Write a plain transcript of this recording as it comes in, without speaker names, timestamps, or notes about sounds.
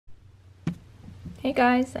Hey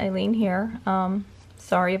guys, Eileen here.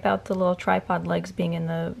 Sorry about the little tripod legs being in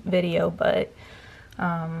the video, but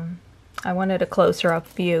I wanted a closer up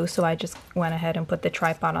view, so I just went ahead and put the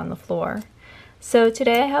tripod on the floor. So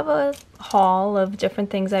today I have a haul of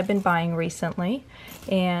different things I've been buying recently,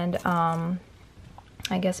 and I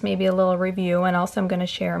guess maybe a little review, and also I'm going to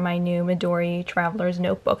share my new Midori Traveler's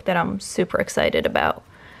Notebook that I'm super excited about.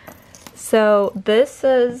 So this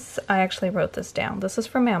is, I actually wrote this down. This is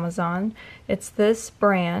from Amazon. It's this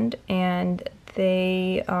brand, and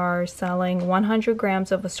they are selling 100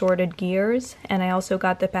 grams of assorted gears, and I also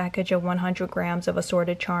got the package of 100 grams of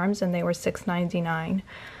assorted charms, and they were $6.99.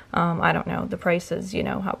 I don't know the prices, you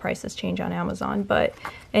know how prices change on Amazon, but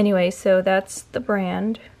anyway, so that's the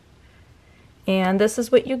brand. And this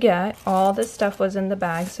is what you get. All this stuff was in the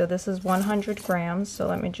bag, so this is 100 grams, so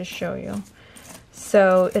let me just show you.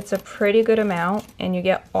 So it's a pretty good amount, and you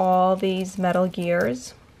get all these metal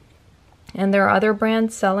gears. And there are other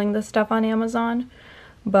brands selling this stuff on Amazon,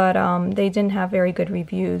 but they didn't have very good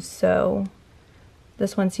reviews, so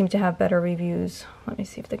this one seemed to have better reviews. Let me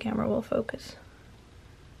see if the camera will focus.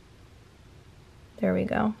 There we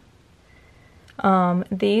go.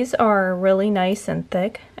 These are really nice and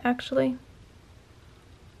thick, actually.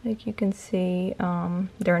 Like you can see,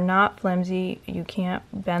 they're not flimsy. You can't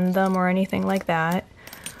bend them or anything like that.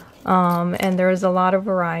 And there's a lot of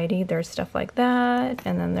variety. There's stuff like that,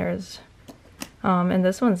 and then there's, and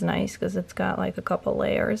this one's nice because it's got like a couple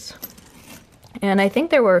layers. And I think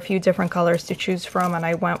there were a few different colors to choose from, and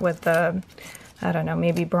I went with the, I don't know,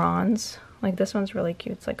 maybe bronze. Like this one's really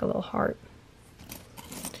cute. It's like a little heart.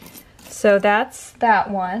 So that's that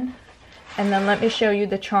one. And then let me show you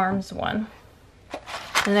the charms one.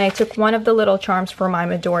 And I took one of the little charms for my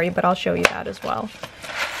Midori, but I'll show you that as well.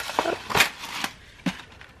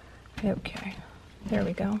 Okay, there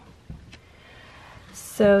we go.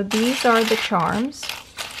 So these are the charms.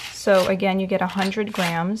 So again, you get 100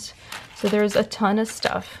 grams. So there's a ton of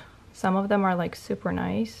stuff. Some of them are like super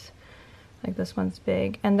nice. Like this one's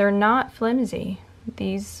big. And they're not flimsy.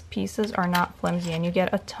 These pieces are not flimsy. And you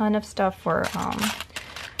get a ton of stuff for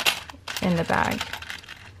in the bag.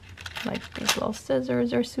 Like these little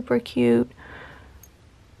scissors are super cute.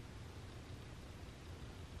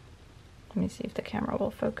 Let me see if the camera will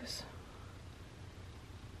focus.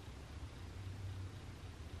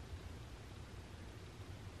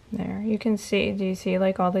 There, you can see, do you see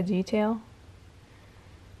like all the detail?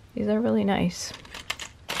 These are really nice.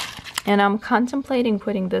 And I'm contemplating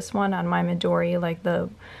putting this one on my Midori, like the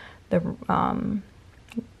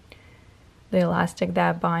elastic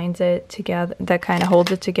that binds it together, that kind of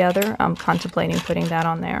holds it together. I'm contemplating putting that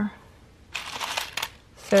on there.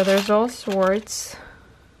 So there's all sorts,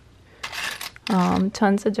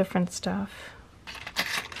 tons of different stuff.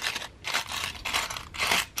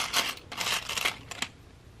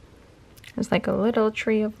 There's like a little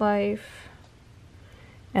tree of life,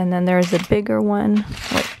 and then there's a bigger one.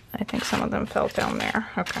 Wait, I think some of them fell down there.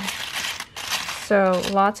 Okay. So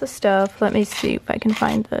lots of stuff. Let me see if I can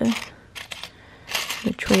find the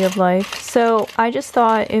tree of life. So I just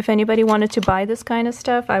thought if anybody wanted to buy this kind of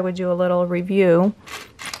stuff, I would do a little review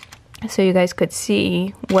so you guys could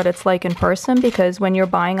see what it's like in person, because when you're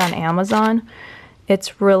buying on Amazon,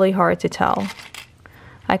 it's really hard to tell.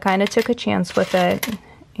 I kind of took a chance with it,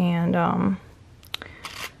 and I'm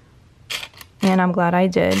glad I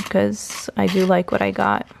did, because I do like what I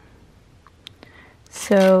got.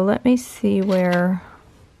 So let me see where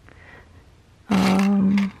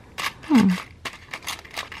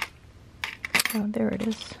oh, there it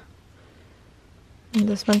is. And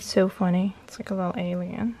this one's so funny. It's like a little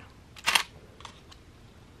alien.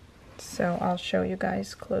 So I'll show you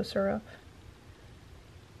guys closer up.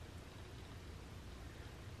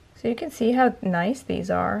 So you can see how nice these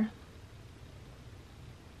are.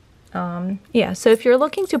 Yeah, so if you're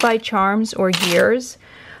looking to buy charms or gears,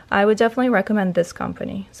 I would definitely recommend this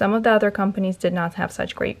company. Some of the other companies did not have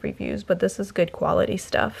such great reviews, but this is good quality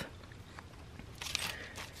stuff.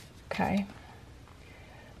 Okay.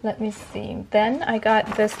 Let me see. Then I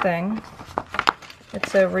got this thing.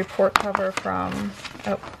 It's a report cover from,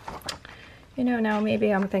 oh, you know, now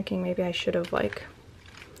maybe I'm thinking maybe I should have like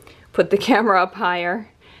put the camera up higher.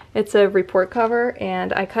 It's a report cover,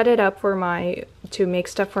 and I cut it up for to make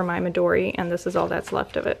stuff for my Midori, and this is all that's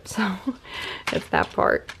left of it. So it's that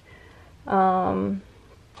part. Let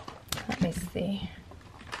me see.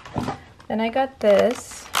 Then I got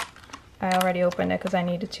this. I already opened it because I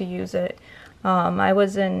needed to use it. I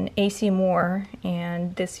was in AC Moore,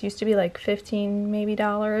 and this used to be like $15 maybe,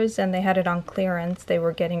 and they had it on clearance. They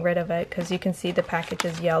were getting rid of it because you can see the package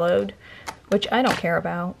is yellowed which I don't care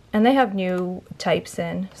about. And they have new types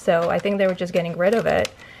in, so I think they were just getting rid of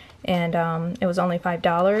it. And it was only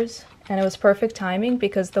 $5. And it was perfect timing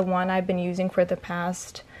because the one I've been using for the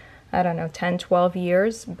past, I don't know, 10, 12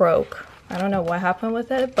 years broke. I don't know what happened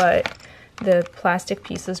with it, but the plastic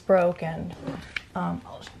pieces broke, and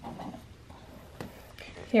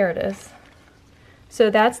here it is. So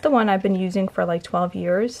that's the one I've been using for like 12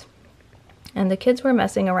 years. And the kids were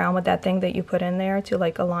messing around with that thing that you put in there to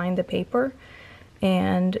like align the paper.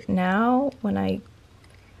 And now when I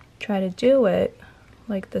try to do it,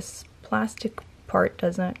 like this plastic part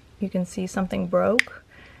doesn't, you can see something broke.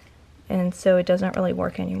 And so it doesn't really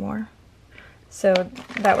work anymore. So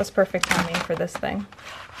that was perfect timing for this thing.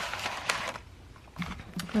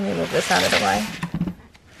 Let me move this out of the way.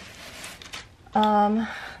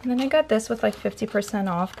 Then I got this with like 50%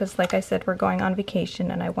 off because, like I said, we're going on vacation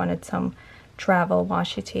and I wanted some travel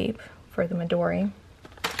washi tape for the Midori.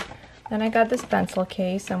 Then I got this pencil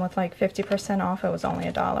case, and with like 50% off, it was only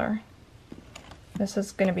 $1. This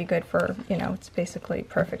is going to be good for, you know, it's basically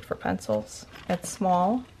perfect for pencils. It's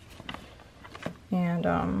small,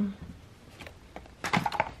 and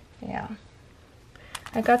yeah.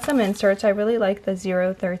 I got some inserts. I really like the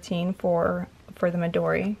 013 for the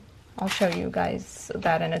Midori. I'll show you guys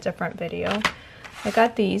that in a different video. I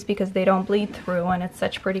got these because they don't bleed through and it's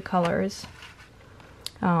such pretty colors.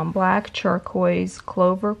 Black, turquoise,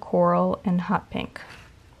 clover, coral, and hot pink.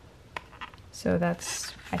 So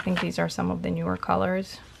that's, I think these are some of the newer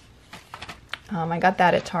colors. I got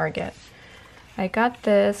that at Target. I got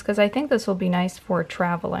this because I think this will be nice for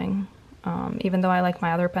traveling, even though I like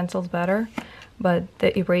my other pencils better. But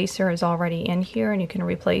the eraser is already in here and you can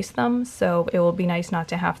replace them, so it will be nice not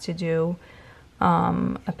to have to do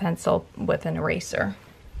a pencil with an eraser.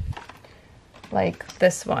 Like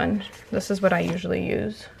this one. This is what I usually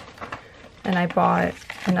use. And I bought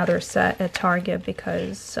another set at Target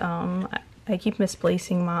because I keep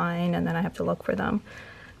misplacing mine and then I have to look for them.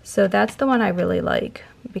 So that's the one I really like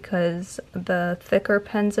because the thicker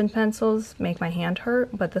pens and pencils make my hand hurt,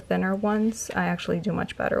 but the thinner ones I actually do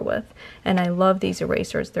much better with. And I love these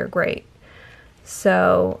erasers, they're great.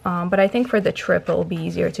 So, but I think for the trip it will be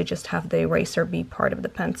easier to just have the eraser be part of the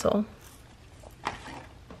pencil.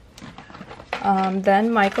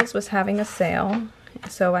 Then Michael's was having a sale,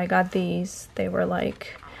 so I got these. They were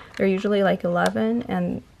like, they're usually like $11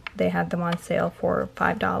 and they had them on sale for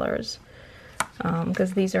 $5.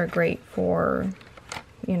 Because these are great for,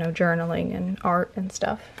 you know, journaling and art and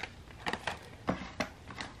stuff.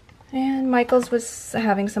 And Michael's was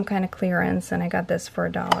having some kind of clearance, and I got this for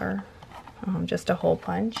 $1, just a hole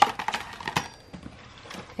punch.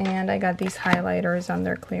 And I got these highlighters on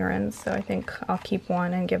their clearance, so I think I'll keep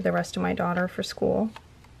one and give the rest to my daughter for school.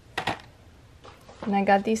 And I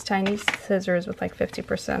got these tiny scissors with like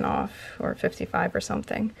 50% off, or 55 or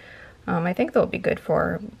something. I think they'll be good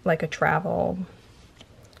for like a travel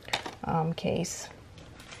case.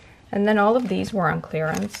 And then all of these were on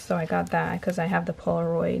clearance, so I got that because I have the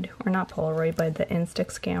Polaroid, or not Polaroid, but the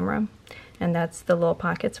Instax camera. And that's the little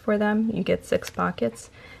pockets for them. You get 6 pockets.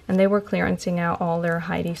 And they were clearancing out all their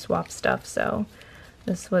Heidi Swap stuff, so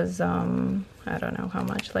this was, I don't know how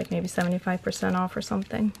much, like maybe 75% off or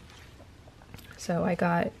something. So I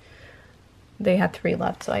got, they had 3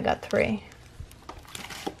 left, so I got 3.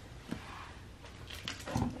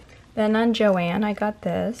 Then on Joann, I got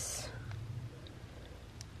this.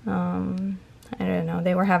 I don't know,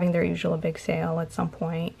 they were having their usual big sale at some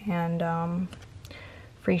point, and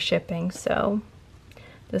free shipping, so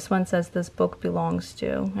this one says this book belongs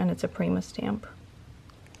to, and it's a Prima stamp.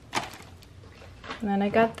 And then I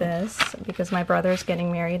got this because my brother's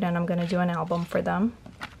getting married and I'm going to do an album for them.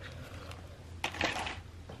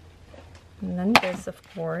 And then this, of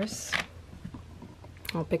course,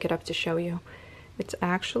 I'll pick it up to show you. It's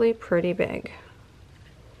actually pretty big.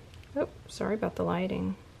 Oh, sorry about the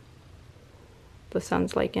lighting. The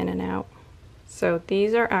sun's like in and out. So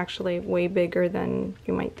these are actually way bigger than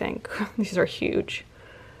you might think. These are huge.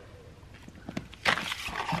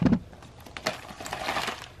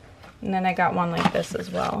 And then I got one like this as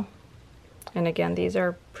well. And again, these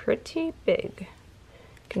are pretty big.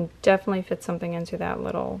 Can definitely fit something into that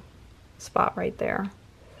little spot right there.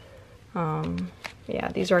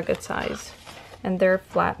 Yeah, these are a good size. And they're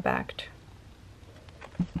flat backed.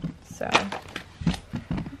 So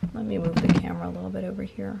let me move the camera a little bit over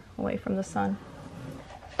here, away from the sun.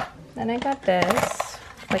 Then I got this,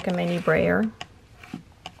 like a mini brayer.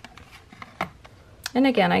 And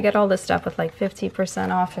again, I get all this stuff with like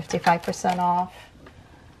 50% off, 55% off.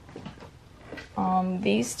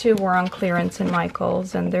 These two were on clearance in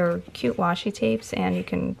Michael's, and they're cute washi tapes, and you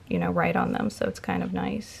can, you know, write on them, so it's kind of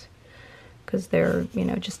nice. because they're, you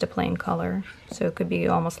know, just a plain color. So it could be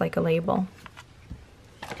almost like a label.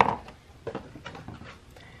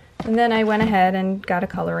 And then I went ahead and got a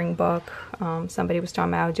coloring book. Somebody was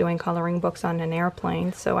talking about doing coloring books on an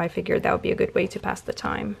airplane, so I figured that would be a good way to pass the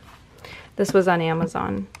time. This was on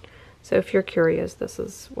Amazon. So if you're curious, this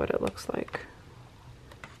is what it looks like.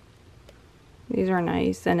 These are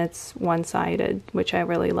nice, and it's one-sided, which I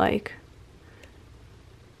really like.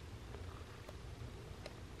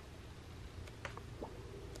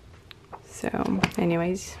 So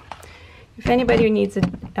anyways, if anybody needs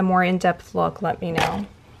a more in-depth look, let me know.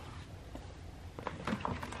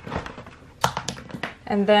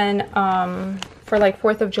 And then for like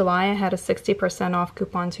 4th of July, I had a 60% off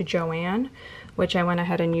coupon to Joann, which I went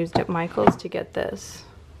ahead and used at Michael's to get this.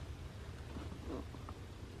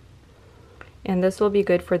 And this will be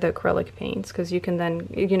good for the acrylic paints, because you can then,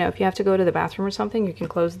 you know, if you have to go to the bathroom or something, you can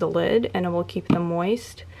close the lid and it will keep them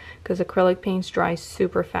moist, because acrylic paints dry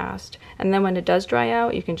super fast. And then when it does dry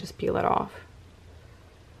out, you can just peel it off.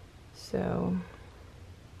 So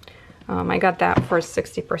I got that for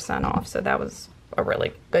 60% off, so that was a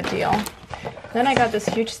really good deal. Then I got this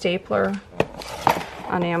huge stapler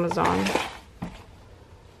on Amazon.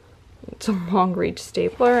 It's a long reach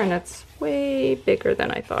stapler, and it's way bigger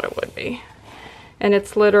than I thought it would be. And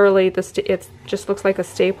it's literally, it just looks like a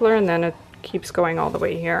stapler, and then it keeps going all the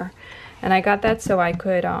way here. And I got that so I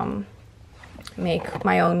could make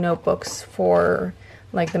my own notebooks for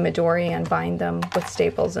like the Midori and bind them with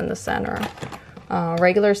staples in the center.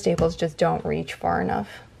 Regular staples just don't reach far enough.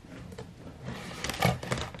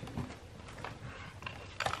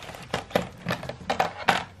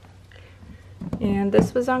 And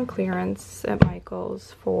this was on clearance at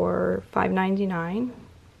Michael's for $5.99.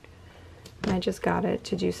 And I just got it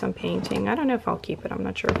to do some painting. I don't know if I'll keep it. I'm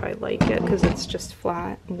not sure if I like it because it's just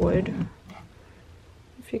flat wood,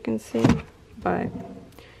 if you can see. But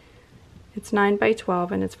it's 9 by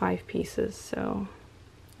 12 and it's 5 pieces, so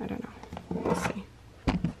I don't know. We'll see.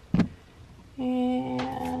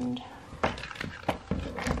 And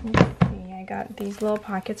let's see, I got these little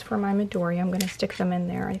pockets for my Midori. I'm going to stick them in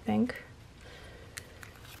there, I think.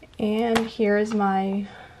 And here is my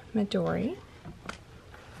Midori.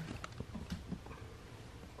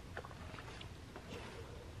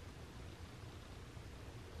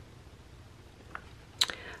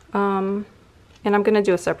 And I'm going to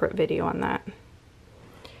do a separate video on that.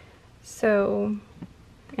 So,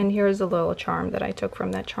 and here's a little charm that I took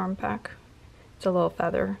from that charm pack. It's a little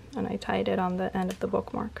feather, and I tied it on the end of the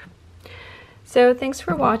bookmark. So thanks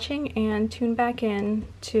for watching, and tune back in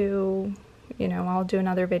to, you know, I'll do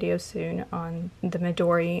another video soon on the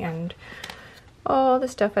Midori and all the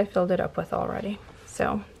stuff I filled it up with already.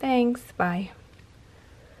 So thanks, bye.